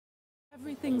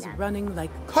Everything's running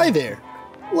like Hi there,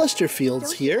 Lester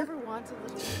Fields Don't you here. ever want a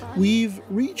little fun? We've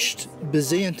reached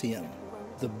Byzantium,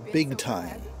 the big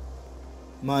time.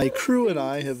 My crew and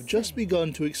I have just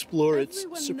begun to explore its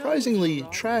Everyone knows surprisingly we're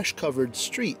all- trash-covered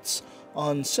streets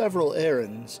on several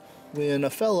errands when a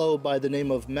fellow by the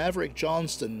name of Maverick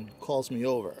Johnston calls me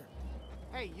over.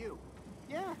 Hey, you.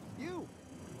 Yeah, you.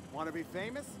 Want to be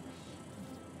famous?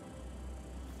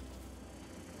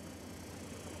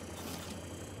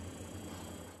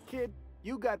 Kid,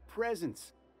 you got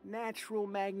presence. Natural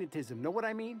magnetism. Know what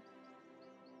I mean?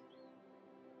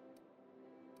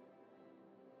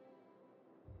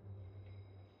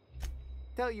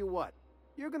 Tell you what,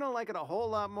 you're gonna like it a whole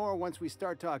lot more once we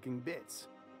start talking bits.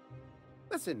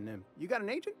 Listen, you got an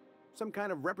agent? Some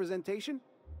kind of representation?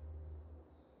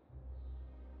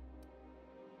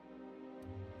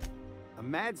 A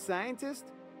mad scientist?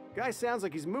 Guy sounds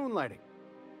like he's moonlighting.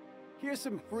 Here's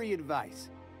some free advice.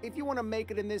 If you want to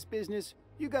make it in this business,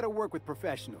 you gotta work with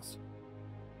professionals.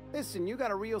 Listen, you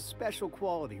got a real special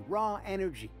quality, raw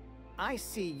energy. I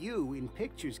see you in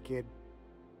pictures, kid.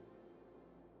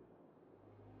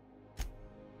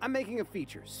 I'm making a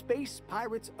feature, Space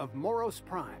Pirates of Moros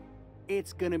Prime.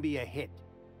 It's gonna be a hit.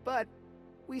 But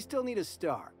we still need a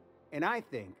star, and I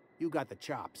think you got the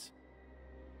chops.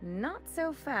 Not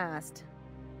so fast.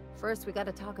 First, we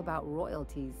gotta talk about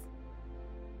royalties.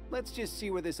 Let's just see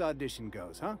where this audition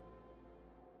goes, huh?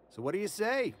 So what do you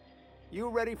say? You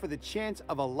ready for the chance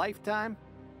of a lifetime?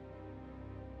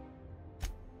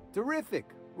 Terrific!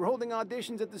 We're holding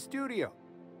auditions at the studio.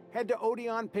 Head to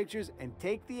Odeon Pictures and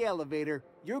take the elevator.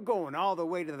 You're going all the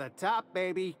way to the top,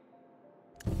 baby.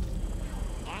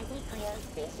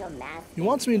 He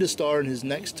wants me to star in his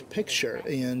next picture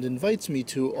and invites me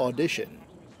to audition.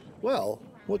 Well,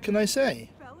 what can I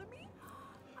say?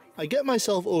 I get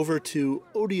myself over to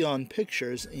Odeon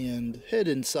Pictures and head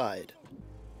inside.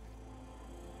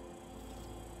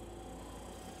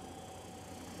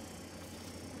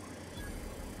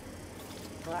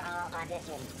 For all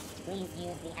auditions, please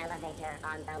use the elevator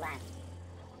on the left.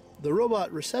 The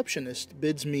robot receptionist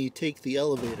bids me take the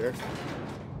elevator.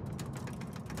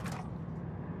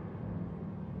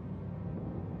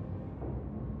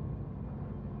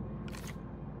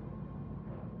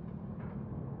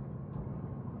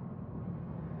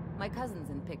 My cousin's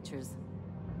in pictures.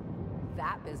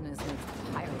 That business makes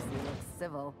piracy look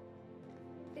civil.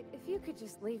 If you could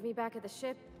just leave me back at the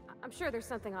ship, I'm sure there's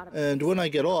something out of it. And when I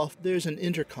get off, there's an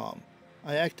intercom.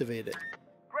 I activate it.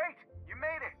 Great! You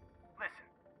made it! Listen,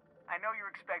 I know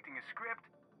you're expecting a script,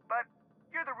 but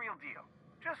you're the real deal.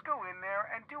 Just go in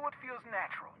there and do what feels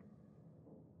natural.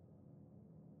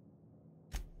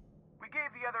 We gave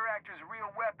the other actors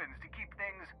real weapons to keep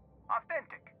things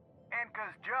authentic. And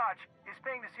because Josh is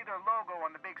paying to see their logo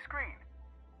on the big screen.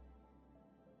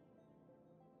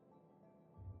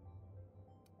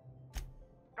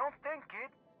 Don't think, kid.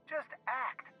 Just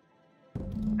act.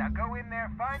 Now go in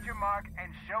there, find your mark,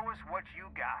 and show us what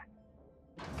you got.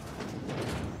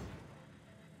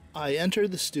 I enter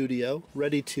the studio,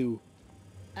 ready to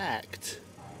act.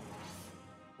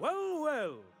 Well,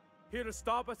 well. Here to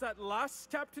stop us at last,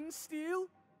 Captain Steele?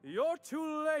 You're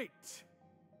too late.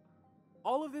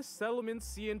 All of this Settlement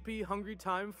CNP Hungry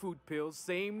Time food pills,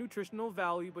 same nutritional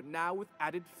value, but now with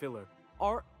added filler,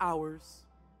 are ours.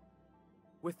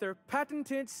 With their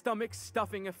patented stomach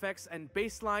stuffing effects and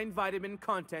baseline vitamin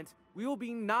content, we will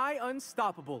be nigh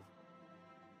unstoppable.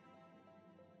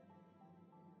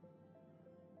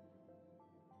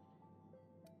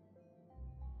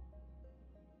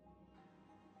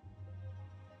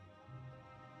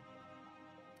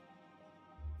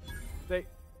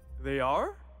 They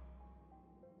are?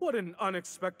 What an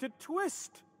unexpected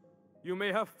twist! You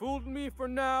may have fooled me for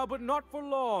now, but not for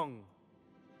long.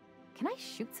 Can I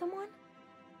shoot someone?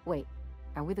 Wait,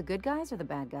 are we the good guys or the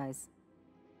bad guys?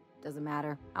 Doesn't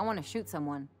matter. I want to shoot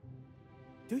someone.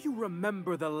 Do you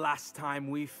remember the last time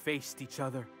we faced each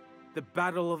other? The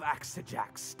Battle of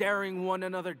Axajax, staring one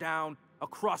another down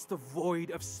across the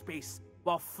void of space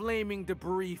while flaming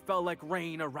debris fell like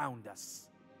rain around us.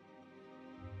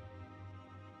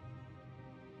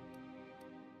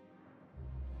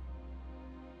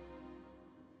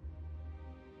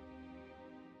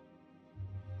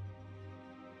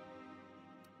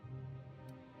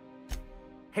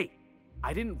 Hey,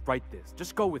 I didn't write this.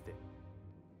 Just go with it.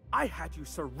 I had you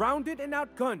surrounded and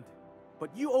outgunned,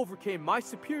 but you overcame my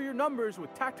superior numbers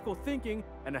with tactical thinking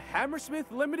and a Hammersmith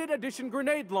limited edition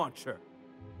grenade launcher.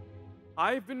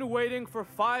 I've been waiting for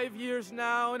 5 years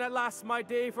now, and at last my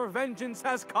day for vengeance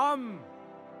has come.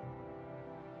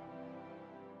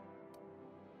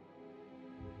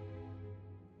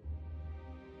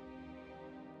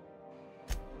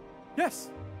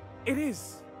 Yes, it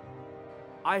is.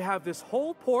 I have this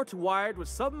whole port wired with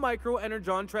sub-micro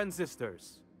energon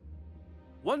transistors.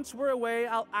 Once we're away,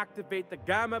 I'll activate the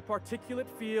gamma particulate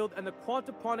field and the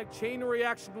quantaponic chain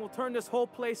reaction will turn this whole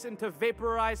place into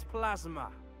vaporized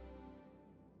plasma.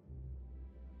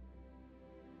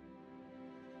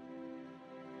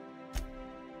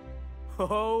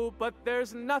 Oh, but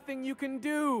there's nothing you can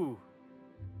do.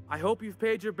 I hope you've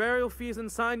paid your burial fees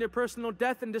and signed your personal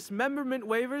death and dismemberment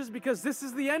waivers because this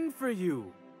is the end for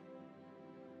you.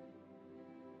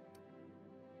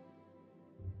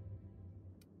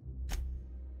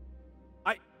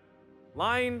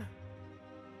 Line.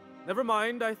 Never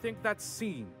mind, I think that's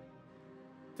scene.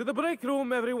 To the break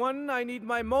room, everyone. I need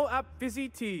my Moab fizzy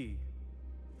tea.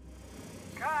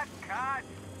 Cut!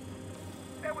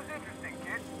 That was interesting,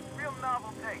 kid. Real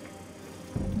novel take.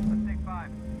 Let's take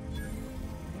 5.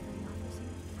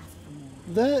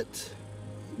 That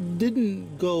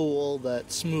didn't go all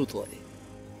that smoothly.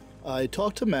 I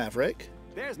talked to Maverick.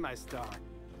 There's my star.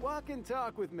 Walk and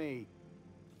talk with me.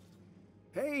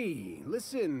 Hey,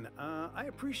 listen, I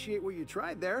appreciate what you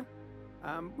tried there.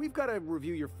 We've got to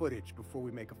review your footage before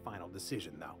we make a final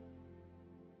decision, though.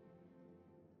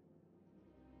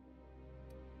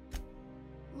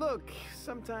 Look,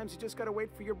 sometimes you just gotta wait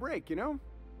for your break, you know?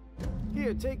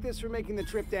 Here, take this for making the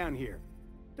trip down here.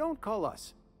 Don't call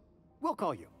us. We'll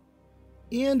call you.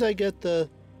 And I get the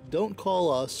 "don't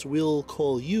call us, we'll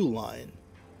call you" line.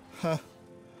 Huh.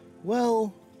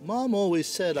 Well, Mom always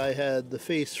said I had the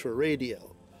face for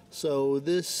radio, so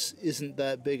this isn't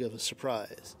that big of a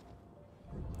surprise.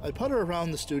 I putter around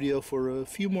the studio for a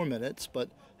few more minutes, but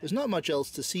there's not much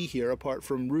else to see here apart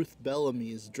from Ruth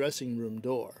Bellamy's dressing room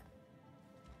door.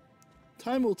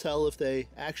 Time will tell if they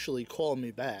actually call me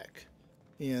back.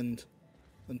 And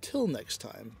until next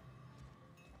time,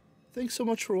 thanks so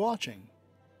much for watching.